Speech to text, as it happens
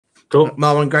Cool.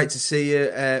 Marwan, great to see you.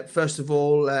 First of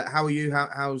all, how are you?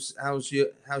 How's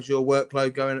your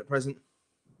workload going at present?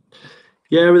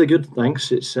 Yeah, really good.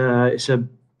 Thanks. It's a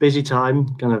busy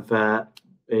time, kind of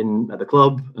in at the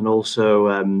club and also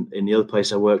in the other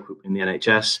place I work in the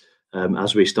NHS.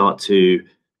 As we start to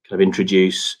kind of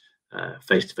introduce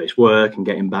face-to-face work and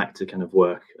getting back to kind of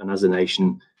work, and as the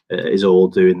nation is all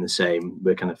doing the same,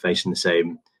 we're kind of facing the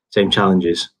same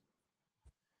challenges.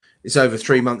 It's over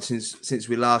 3 months since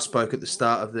we last spoke at the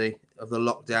start of the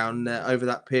lockdown. Over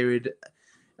that period,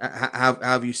 how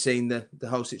have you seen the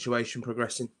whole situation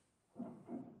progressing?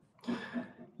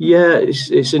 Yeah,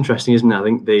 it's interesting, isn't it? I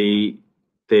think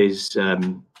there's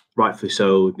rightfully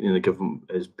so. The government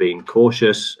has been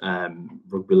cautious.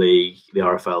 Rugby league, the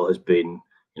RFL has been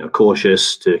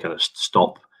cautious to kind of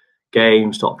stop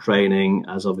games, stop training,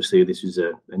 as obviously this is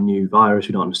a new virus.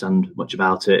 We don't understand much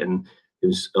about it, and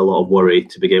there's a lot of worry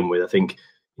to begin with. I think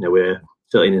we're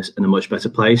certainly in a much better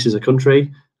place as a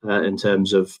country in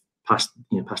terms of past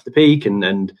the peak,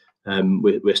 and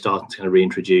we're starting to kind of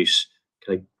reintroduce,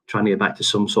 kind of trying to get back to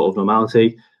some sort of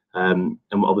normality. And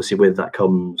obviously with that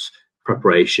comes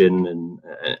preparation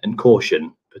and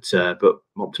caution, but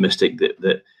I'm optimistic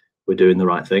that we're doing the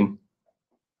right thing.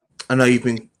 I know you've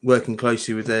been working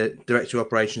closely with the Director of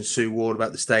Operations, Sue Ward,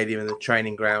 about the stadium and the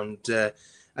training ground.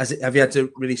 Have you had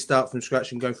to really start from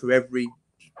scratch and go through every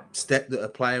step that a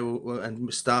player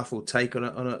and staff will take on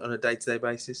a day-to-day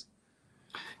basis?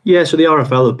 Yeah, so the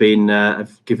RFL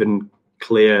have given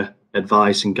clear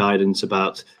advice and guidance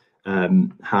about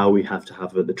how we have to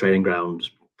have the training ground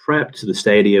prepped, to the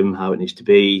stadium, how it needs to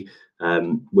be,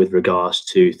 with regards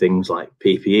to things like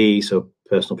PPE, so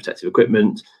personal protective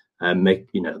equipment,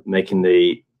 making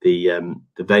the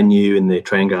venue and the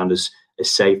training ground as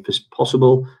safe as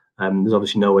possible. There's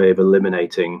obviously no way of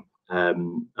eliminating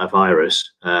a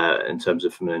virus in terms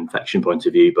of from an infection point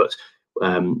of view, but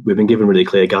we've been given really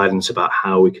clear guidance about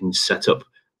how we can set up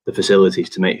the facilities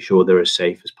to make sure they're as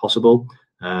safe as possible.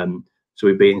 So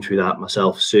we've been through that,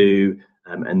 myself, Sue,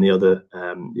 and the other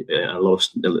a lot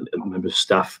of members of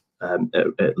staff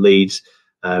at Leeds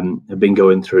have been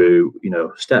going through,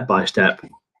 step by step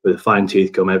with a fine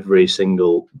tooth comb, every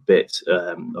single bit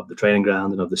of the training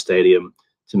ground and of the stadium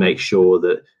to make sure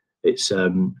that it's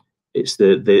the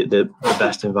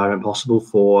best environment possible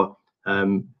for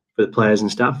the players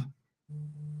and staff.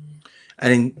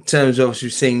 And in terms of, obviously,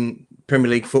 we've seen Premier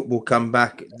League football come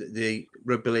back, the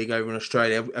rugby league over in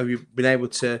Australia. Have you been able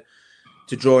to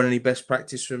draw on any best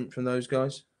practice from those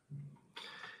guys?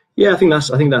 Yeah, I think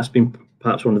that's been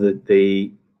perhaps one of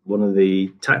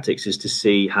the tactics, is to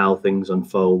see how things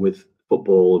unfold with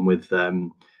football and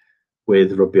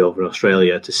with rugby over in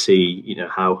Australia, to see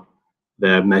how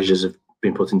their measures have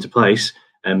been put into place,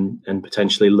 and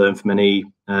potentially learn from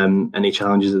any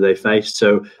challenges that they faced.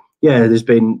 So yeah, there's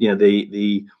been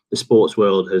the sports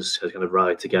world has kind of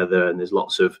rallied together, and there's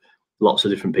lots of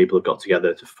different people have got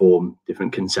together to form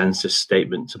different consensus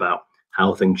statements about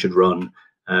how things should run.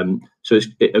 So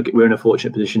we're in a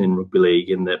fortunate position in rugby league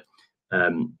in that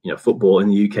football in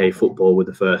the UK, football were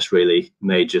the first really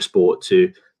major sport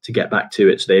to get back to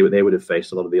it. So they would have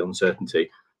faced a lot of the uncertainty,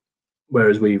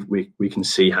 whereas we can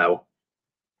see how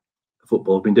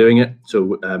football have been doing it.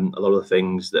 So a lot of the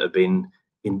things that have been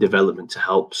in development to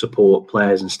help support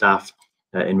players and staff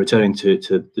in returning to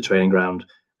the training ground,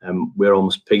 we're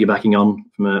almost piggybacking on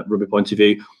from a rugby point of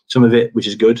view. Some of it, which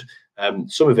is good.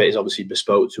 Some of it is obviously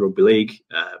bespoke to rugby league,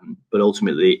 but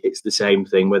ultimately it's the same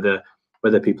thing, whether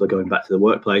people are going back to the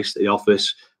workplace, the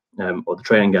office, or the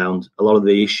training ground. A lot of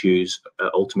the issues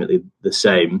are ultimately the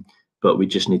same, but we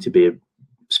just need to be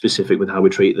specific with how we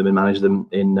treat them and manage them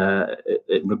in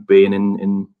rugby and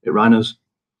in Rhinos.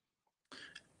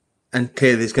 And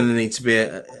clearly, there's going to need to be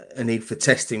a need for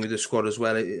testing with the squad as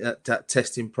well. That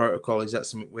testing protocol, is that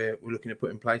something we're looking to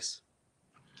put in place?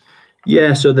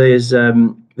 Yeah, so there's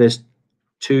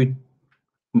two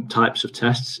types of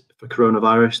tests for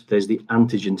coronavirus. There's the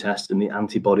antigen test and the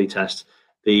antibody test.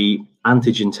 The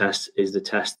antigen test is the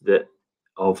test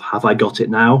of have I got it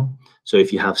now? So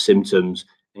if you have symptoms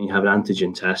and you have an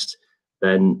antigen test,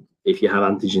 then if you have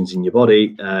antigens in your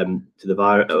body from the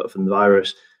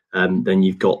virus, then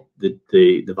you've got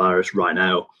the virus right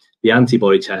now. The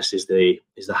antibody test is the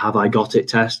have I got it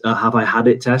test, have I had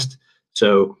it test.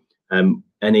 So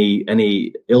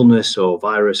any illness or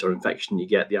virus or infection you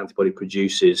get, the antibody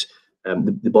produces,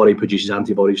 the body produces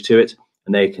antibodies to it,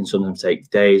 and they can sometimes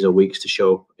take days or weeks to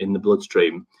show up in the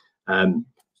bloodstream.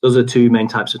 Those are two main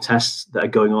types of tests that are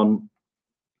going on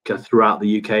throughout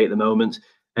the UK at the moment.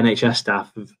 NHS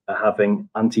staff are having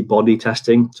antibody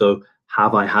testing, so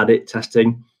have I had it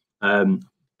testing,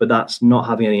 but that's not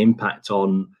having any impact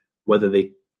on whether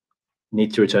they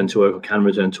need to return to work or can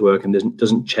return to work, and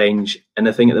doesn't change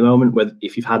anything at the moment. Whether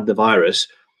if you've had the virus,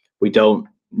 we don't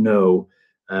know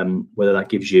whether that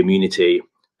gives you immunity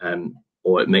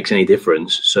or it makes any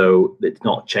difference. So it's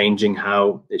not changing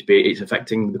how it's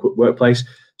affecting the workplace.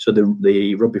 So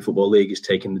the Rugby Football League is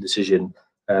taking the decision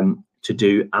to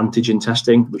do antigen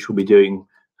testing, which we'll be doing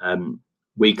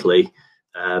weekly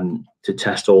to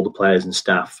test all the players and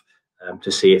staff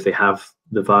to see if they have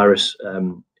the virus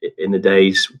in the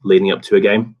days leading up to a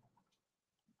game.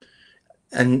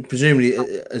 And presumably,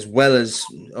 as well as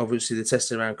obviously the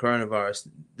testing around coronavirus,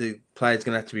 the players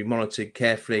going to have to be monitored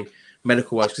carefully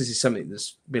medical-wise, because this is something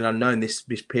that's been unknown this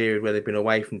period where they've been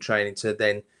away from training to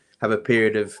then have a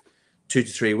period of 2 to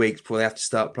 3 weeks before they have to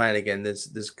start playing again.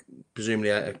 There's presumably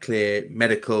a clear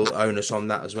medical onus on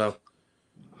that as well.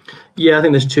 Yeah, I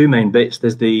think there's two main bits.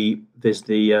 There's the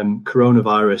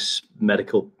coronavirus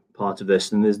medical part of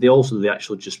this, and there's also the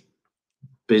actual just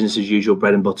business as usual,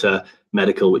 bread and butter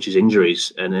medical, which is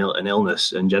injuries and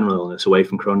illness and general illness away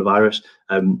from coronavirus.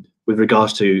 With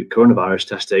regards to coronavirus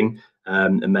testing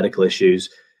and medical issues,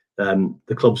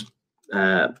 the clubs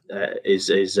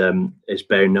is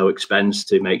bearing no expense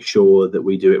to make sure that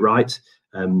we do it right,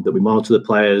 that we monitor the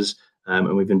players,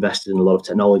 and we've invested in a lot of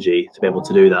technology to be able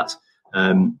to do that.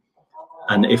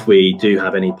 And if we do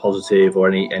have any positive or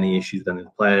any issues with any of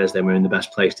the players, then we're in the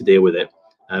best place to deal with it.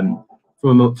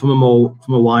 From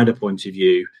a wider point of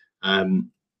view,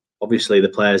 obviously the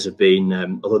players have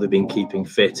been, although they've been keeping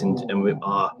fit, and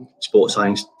our sports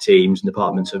science teams and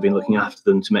departments have been looking after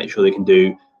them to make sure they can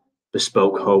do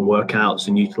bespoke home workouts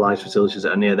and utilise facilities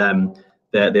that are near them.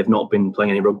 They've not been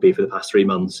playing any rugby for the past 3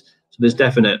 months, so there's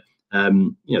definite. I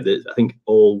think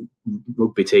all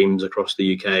rugby teams across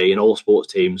the UK and all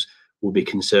sports teams will be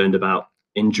concerned about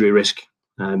injury risk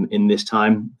in this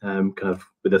time, kind of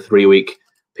with a 3-week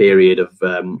period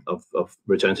of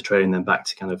return to training, then back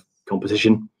to kind of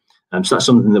competition. So that's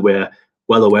something that we're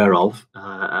well aware of,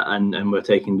 and we're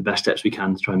taking the best steps we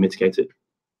can to try and mitigate it.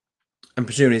 And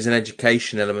presumably there's an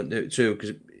education element too,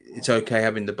 because it's okay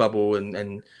having the bubble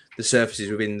and the surfaces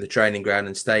within the training ground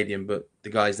and stadium, but the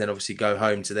guys then obviously go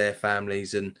home to their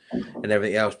families and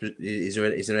everything else. Is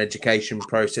there an education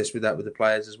process with that with the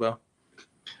players as well?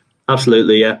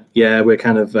 Absolutely, yeah. We're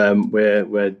kind of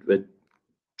we're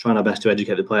trying our best to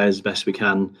educate the players as best we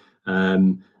can,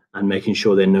 and making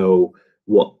sure they know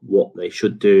what they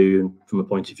should do from a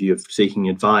point of view of seeking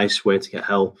advice, where to get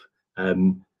help,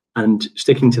 and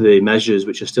sticking to the measures,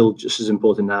 which are still just as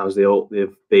important now as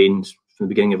they've been from the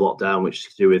beginning of lockdown, which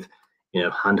is to do with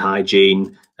hand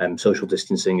hygiene, social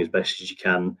distancing as best as you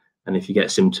can, and if you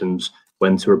get symptoms,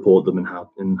 when to report them and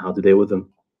how to deal with them.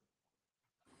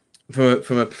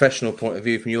 From a professional point of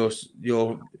view, from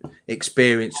your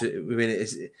experience within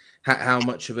it, how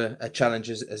much of a challenge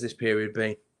has this period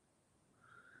been?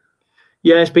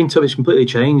 Yeah, it's been tough. It's completely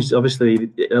changed. Obviously,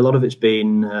 a lot of it's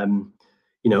been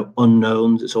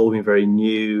unknowns. It's all been very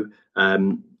new.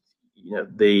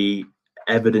 The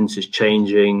evidence is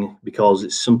changing because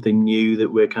it's something new that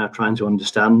we're kind of trying to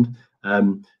understand.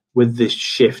 With this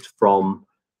shift from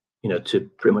to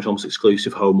pretty much almost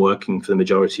exclusive home working for the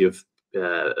majority of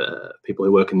people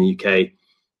who work in the UK,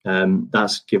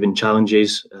 that's given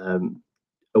challenges,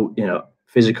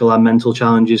 physical and mental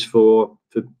challenges for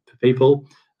people.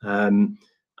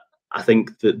 I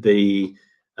think that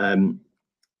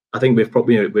I think we've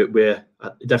probably we're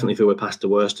definitely feel we're past the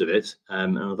worst of it.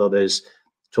 And although there's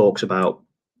talks about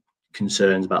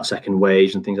concerns about second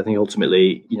waves and things, I think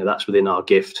ultimately that's within our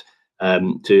gift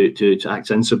to act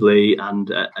sensibly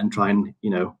and try and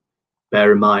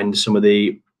bear in mind some of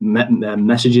the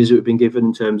messages that have been given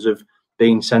in terms of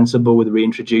being sensible with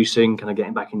reintroducing, kind of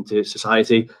getting back into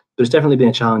society. But it's definitely been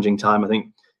a challenging time. I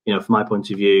think from my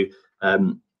point of view,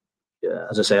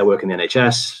 as I say, I work in the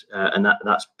NHS, and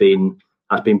that's been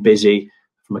busy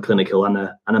from a clinical and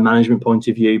a management point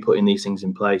of view, putting these things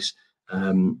in place.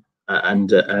 But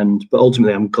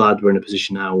ultimately, I'm glad we're in a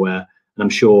position now where, and I'm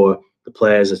sure the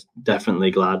players are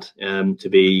definitely glad to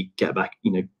be getting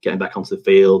back onto the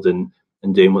field and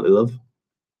doing what they love.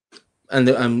 And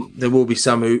there will be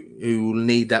some who will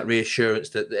need that reassurance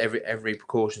that every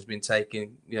precaution's been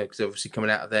taken, because obviously coming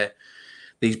out of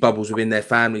these bubbles within their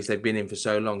families they've been in for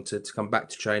so long, to come back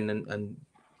to train and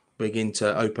begin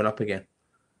to open up again.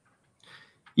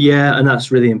 Yeah, and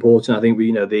that's really important. I think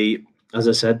as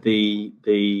I said, a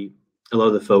lot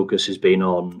of the focus has been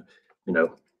on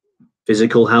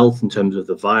physical health in terms of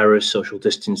the virus, social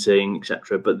distancing,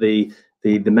 etc. But the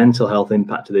mental health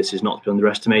impact of this is not to be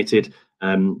underestimated.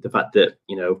 The fact that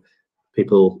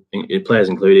people, players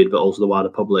included, but also the wider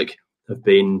public, have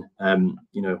been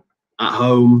at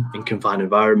home in confined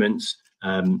environments,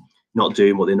 not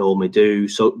doing what they normally do.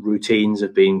 So routines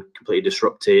have been completely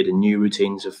disrupted, and new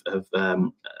routines have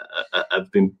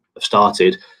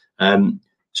started.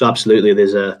 So absolutely,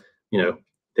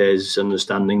 there's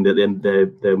understanding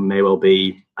that there may well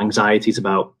be anxieties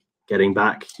about getting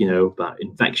back, about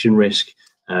infection risk,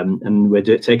 and we're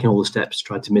taking all the steps to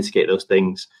try to mitigate those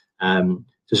things, to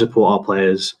support our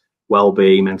players'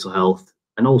 well-being, mental health,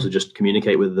 and also just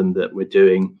communicate with them that we're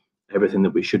doing everything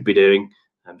that we should be doing,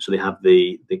 so they have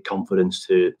the confidence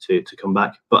to come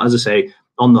back. But as I say,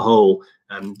 on the whole,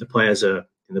 the players are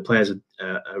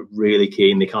really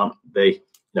keen. From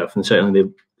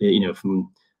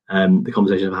the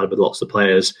conversation I've had with lots of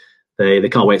players, they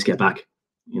can't wait to get back.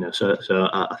 So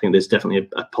I think there's definitely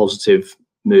a positive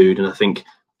mood, and I think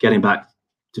getting back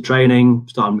to training,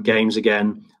 starting games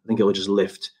again, I think it will just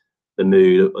lift the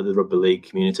mood of the rugby league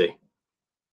community.